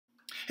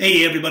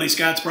Hey everybody,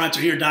 Scott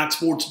Spreitzer here,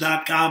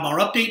 DocSports.com. Our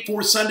update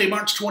for Sunday,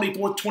 March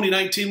 24th,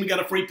 2019. We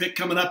got a free pick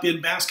coming up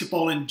in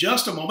basketball in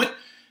just a moment.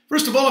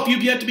 First of all, if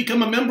you've yet to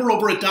become a member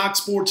over at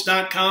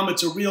DocSports.com,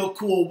 it's a real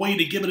cool way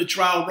to give it a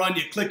trial run.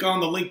 You click on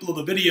the link below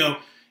the video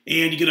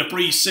and you get a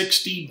free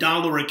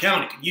 $60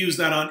 account. You can use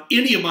that on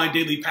any of my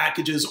daily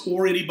packages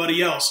or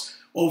anybody else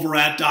over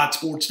at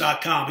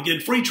DocSports.com.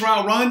 Again, free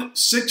trial run,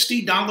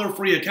 $60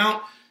 free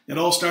account. It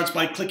all starts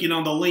by clicking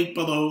on the link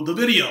below the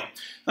video.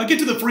 I'll get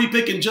to the free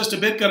pick in just a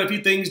bit. Got a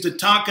few things to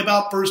talk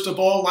about. First of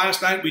all,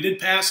 last night we did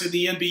pass in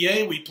the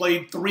NBA. We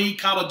played 3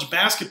 college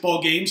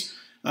basketball games,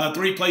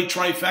 3-play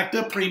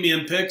trifecta,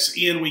 premium picks,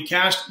 and we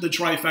cashed the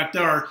trifecta.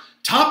 Our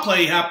top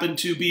play happened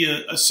to be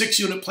a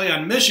 6-unit play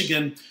on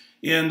Michigan,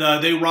 and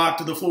they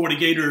rocked the Florida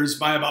Gators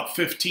by about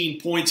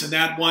 15 points in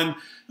that one.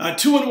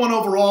 2-1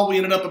 overall. We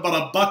ended up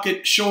about a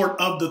bucket short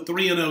of the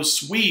 3-0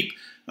 sweep.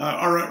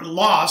 Our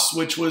loss,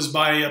 which was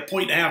by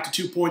 1.5 to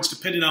 2 points,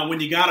 depending on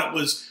when you got it,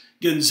 was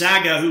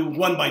Gonzaga, who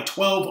won by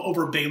 12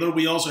 over Baylor.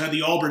 We also had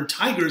the Auburn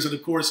Tigers, and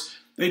of course,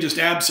 they just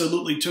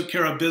absolutely took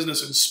care of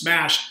business and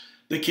smashed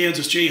the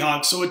Kansas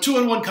Jayhawks. So a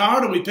 2-1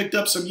 card, and we picked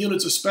up some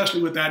units,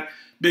 especially with that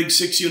big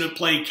 6-unit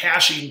play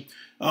cashing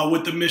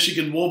with the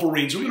Michigan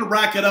Wolverines. We're going to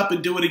rack it up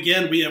and do it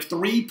again. We have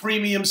 3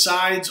 premium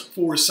sides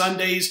for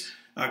Sundays,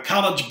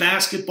 college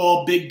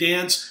basketball, big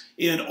dance,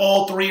 and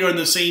all 3 are in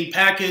the same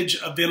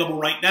package available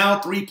right now.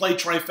 3-play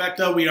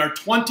trifecta. We are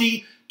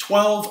 20,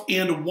 12,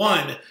 and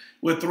 1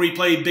 with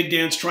 3-play big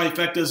dance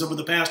trifectas over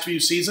the past few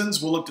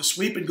seasons. We'll look to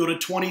sweep and go to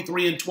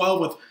 23 and 12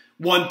 with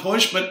 1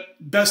 push. But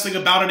best thing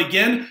about it,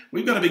 again,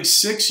 we've got a big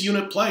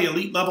 6-unit play,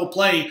 elite level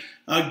play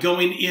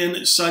going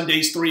in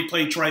Sunday's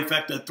 3-play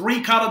trifecta.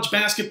 3 college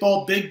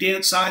basketball big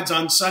dance sides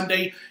on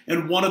Sunday,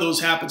 and one of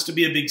those happens to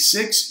be a big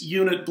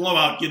 6-unit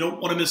blowout. You don't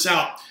want to miss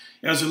out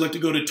as we look to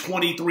go to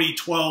 23,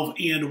 12,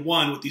 and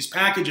 1 with these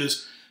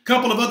packages. A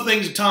couple of other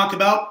things to talk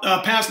about.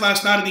 Past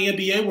last night in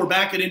the NBA, we're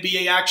back at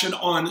NBA action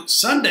on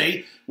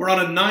Sunday. We're on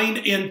a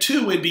 9-2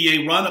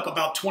 NBA run, up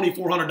about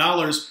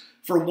 $2,400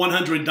 for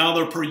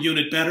 $100 per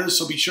unit bettors,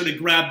 so be sure to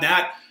grab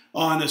that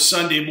on a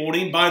Sunday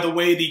morning. By the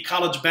way, the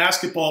college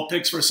basketball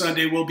picks for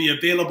Sunday will be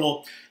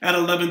available at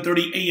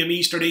 11:30 a.m.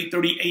 Eastern,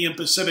 8:30 a.m.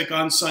 Pacific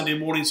on Sunday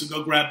morning, so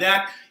go grab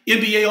that.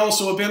 NBA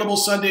also available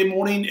Sunday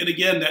morning, and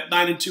again, that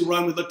 9-2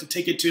 run, we'd look to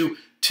take it to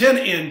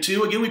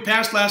 10-2. Again, we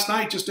passed last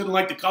night, just didn't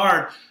like the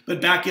card, but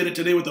back in it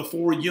today with a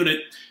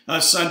 4-unit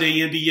Sunday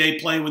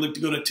NBA play. We look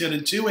to go to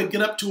 10-2 and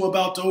get up to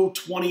about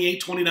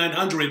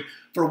 $2,800-$2,900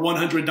 for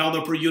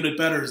 $100 per unit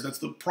bettors. That's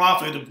the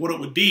profit of what it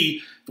would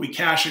be if we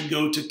cash and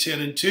go to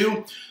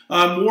 10-2.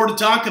 More to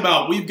talk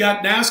about. We've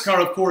got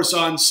NASCAR, of course,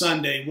 on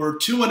Sunday. We're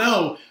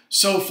 2-0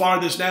 so far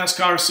this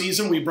NASCAR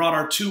season. We brought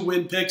our 2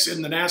 win picks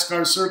in the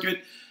NASCAR circuit,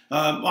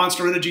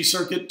 Monster Energy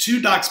circuit,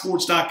 to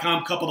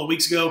DocSports.com a couple of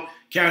weeks ago.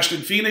 Cashed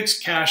in Phoenix,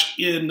 cashed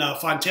in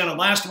Fontana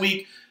last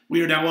week.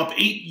 We are now up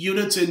 8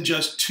 units in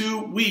just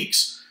 2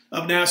 weeks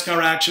of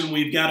NASCAR action.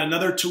 We've got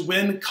another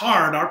to-win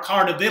card, our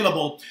card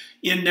available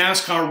in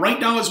NASCAR right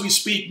now as we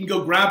speak. You can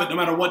go grab it no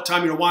matter what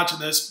time you're watching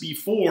this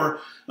before,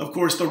 of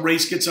course, the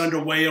race gets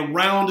underway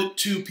around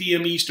 2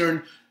 p.m.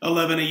 Eastern,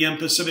 11 a.m.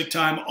 Pacific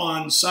time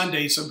on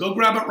Sunday. So go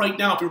grab it right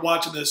now if you're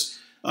watching this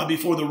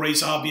before the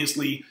race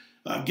obviously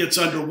gets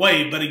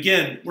underway. But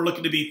again, we're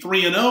looking to be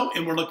 3-0,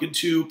 and we're looking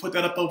to put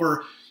that up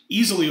over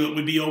easily. It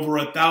would be over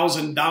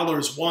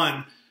 $1,000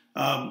 won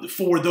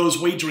for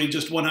those wagering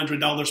just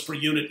 $100 per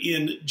unit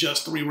in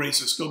just 3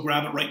 races. Go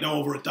grab it right now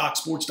over at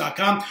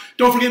DocSports.com.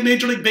 Don't forget,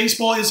 Major League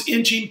Baseball is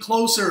inching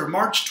closer.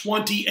 March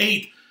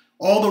 28th.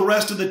 All the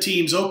rest of the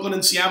teams, Oakland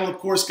and Seattle, of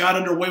course, got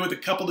underway with a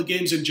couple of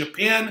games in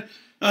Japan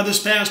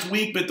this past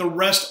week, but the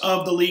rest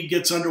of the league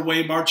gets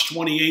underway March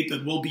 28th,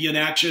 and we'll be in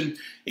action.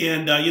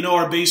 And you know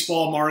our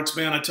baseball marks,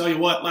 man. I tell you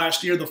what,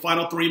 last year, the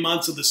final 3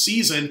 months of the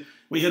season,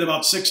 we hit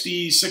about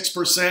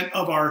 66%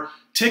 of our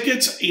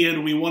tickets,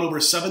 and we won over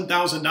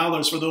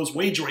 $7,000 for those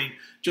wagering,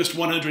 just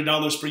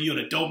 $100 per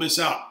unit. Don't miss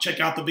out. Check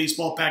out the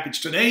baseball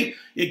package today.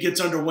 It gets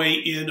underway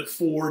in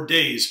 4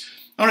 days.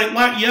 All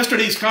right,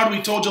 yesterday's card,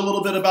 we told you a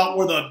little bit about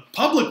where the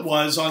public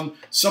was on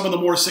some of the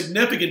more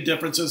significant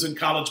differences in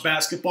college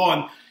basketball.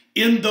 And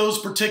in those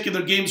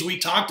particular games we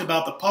talked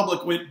about, the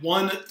public went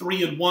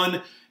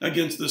 1-3-1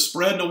 against the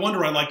spread. No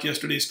wonder I liked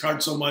yesterday's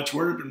card so much.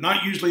 We're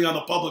not usually on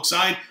the public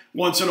side.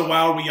 Once in a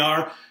while we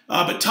are.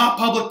 But top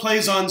public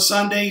plays on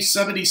Sunday,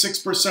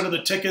 76% of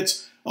the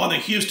tickets on the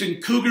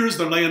Houston Cougars.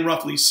 They're laying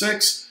roughly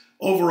 6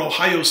 over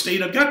Ohio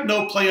State. I've got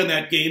no play on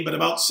that game, but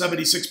about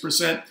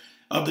 76%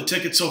 of the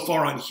tickets so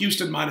far on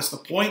Houston minus the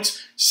points.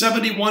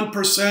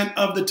 71%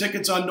 of the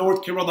tickets on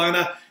North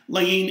Carolina,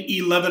 laying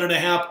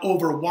 11.5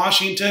 over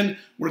Washington.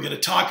 We're going to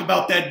talk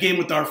about that game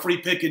with our free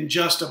pick in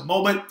just a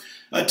moment.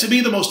 To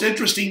me, the most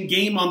interesting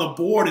game on the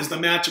board is the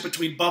matchup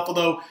between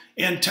Buffalo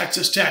and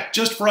Texas Tech.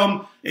 Just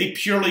from a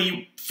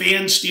purely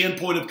fan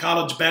standpoint of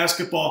college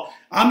basketball,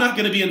 I'm not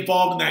going to be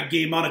involved in that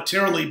game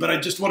monetarily, but I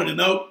just wanted to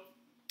note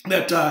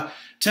that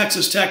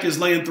Texas Tech is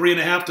laying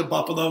 3.5 to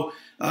Buffalo.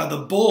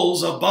 The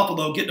Bulls of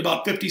Buffalo getting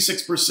about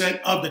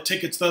 56% of the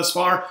tickets thus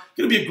far.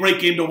 Going to be a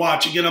great game to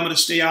watch. Again, I'm going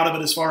to stay out of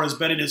it as far as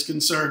betting is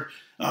concerned,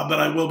 but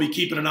I will be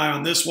keeping an eye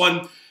on this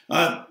one.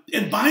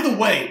 And by the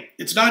way,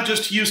 it's not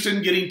just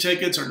Houston getting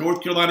tickets or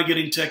North Carolina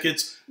getting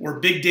tickets or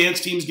big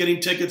dance teams getting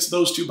tickets.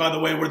 Those two, by the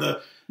way, were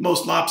the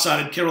most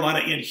lopsided, Carolina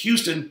and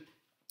Houston.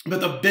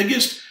 But the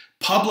biggest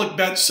public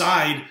bet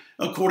side,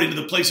 according to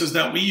the places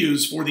that we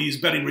use for these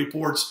betting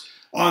reports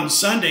on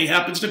Sunday,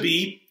 happens to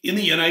be in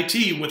the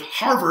NIT, with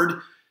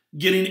Harvard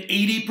getting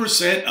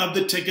 80% of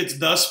the tickets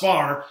thus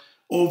far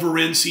over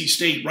NC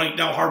State. Right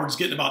now, Harvard's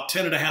getting about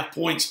 10.5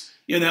 points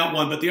in that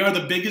one, but they are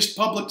the biggest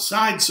public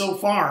side so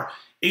far.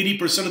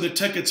 80% of the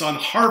tickets on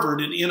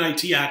Harvard in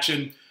NIT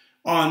action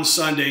on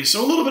Sunday.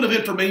 So a little bit of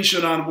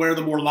information on where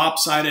the more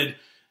lopsided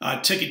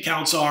ticket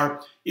counts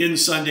are in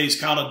Sunday's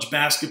college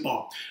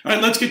basketball. All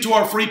right, let's get to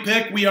our free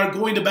pick. We are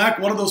going to back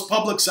one of those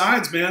public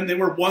sides, man. They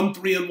were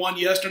 1-3-1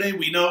 yesterday.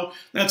 We know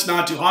that's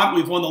not too hot.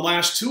 We've won the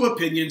last two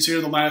opinions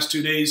here the last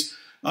 2 days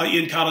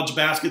in college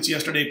baskets.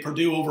 Yesterday,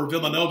 Purdue over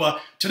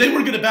Villanova. Today,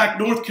 we're going to back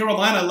North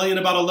Carolina laying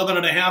about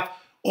 11.5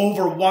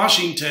 over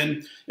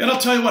Washington. And I'll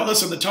tell you what,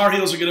 listen, the Tar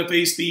Heels are going to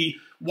face the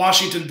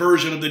Washington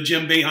version of the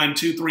Jim Boeheim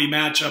 2-3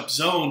 matchup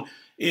zone.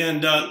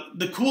 And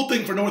the cool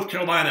thing for North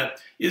Carolina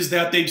is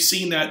that they've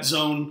seen that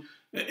zone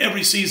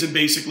every season,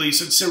 basically,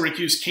 since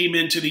Syracuse came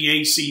into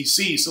the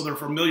ACC. So they're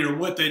familiar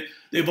with it.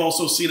 They've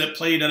also seen it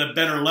played at a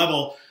better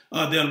level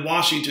than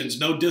Washington's.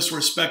 No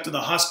disrespect to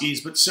the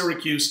Huskies, but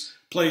Syracuse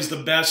plays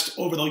the best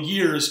over the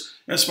years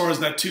as far as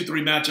that 2-3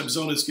 matchup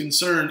zone is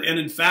concerned. And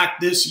in fact,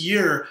 this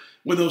year,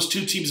 when those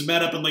two teams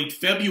met up in late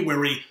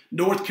February,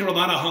 North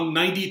Carolina hung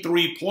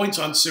 93 points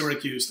on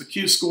Syracuse. The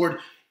 'Cuse scored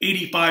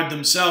 85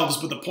 themselves,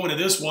 but the point of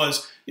this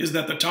is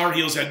that the Tar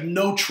Heels had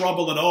no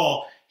trouble at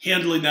all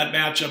handling that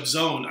matchup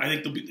zone. I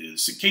think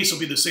the case will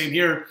be the same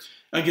here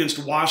against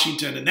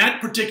Washington. And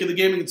that particular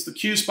game against the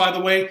 'Cuse, by the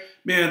way,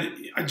 man,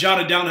 I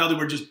jotted down how they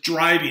were just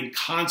driving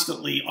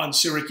constantly on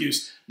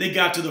Syracuse. They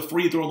got to the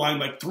free throw line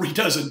like 3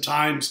 dozen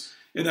times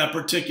in that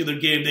particular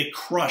game. They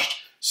crushed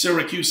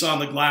Syracuse on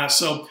the glass.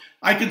 So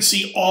I can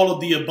see all of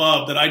the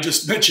above that I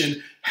just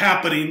mentioned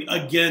happening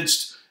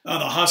against the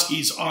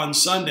Huskies on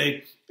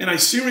Sunday. And I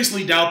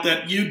seriously doubt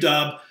that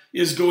UW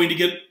is going to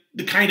get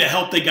the kind of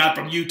help they got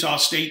from Utah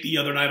State the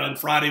other night on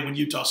Friday when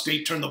Utah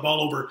State turned the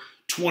ball over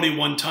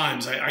 21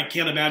 times. I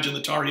can't imagine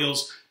the Tar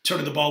Heels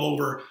turning the ball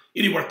over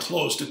anywhere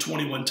close to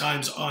 21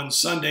 times on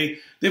Sunday.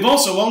 They've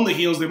also owned the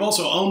Heels. They've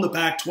also owned the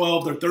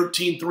Pac-12. They're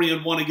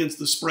 13-3-1 against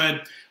the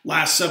spread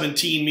last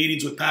 17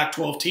 meetings with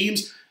Pac-12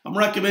 teams. I'm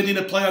recommending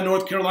a play on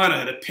North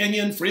Carolina,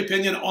 an free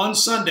opinion on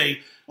Sunday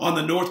on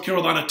the North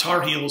Carolina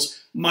Tar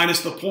Heels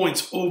minus the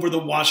points over the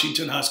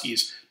Washington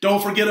Huskies.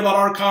 Don't forget about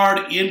our card,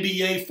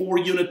 NBA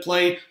 4-unit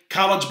play,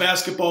 college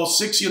basketball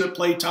 6-unit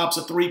play, tops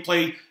a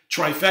 3-play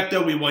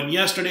trifecta. We won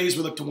yesterday's.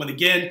 We look to win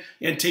again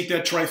and take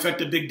that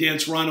trifecta big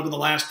dance run over the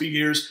last few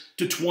years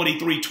to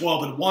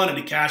 23-12-1 and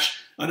to cash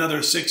another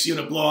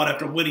 6-unit blowout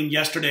after winning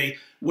yesterday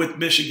with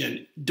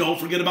Michigan. Don't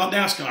forget about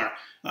NASCAR.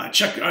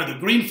 The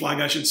green flag,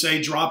 I should say,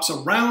 drops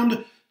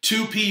around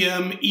 2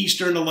 p.m.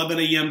 Eastern, 11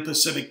 a.m.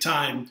 Pacific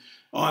time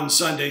on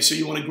Sunday, so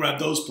you want to grab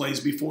those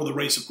plays before the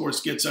race, of course,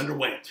 gets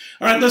underway.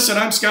 All right, listen,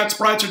 I'm Scott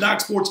Spreitzer,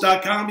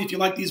 DocSports.com. If you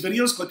like these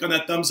videos, click on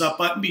that thumbs up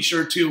button. Be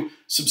sure to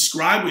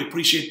subscribe. We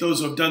appreciate those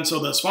who have done so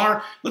thus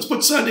far. Let's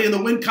put Sunday in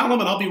the win column,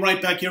 and I'll be right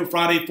back here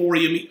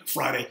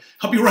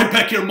I'll be right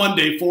back here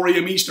Monday, 4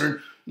 a.m.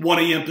 Eastern, 1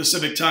 a.m.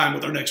 Pacific time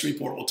with our next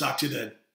report. We'll talk to you then.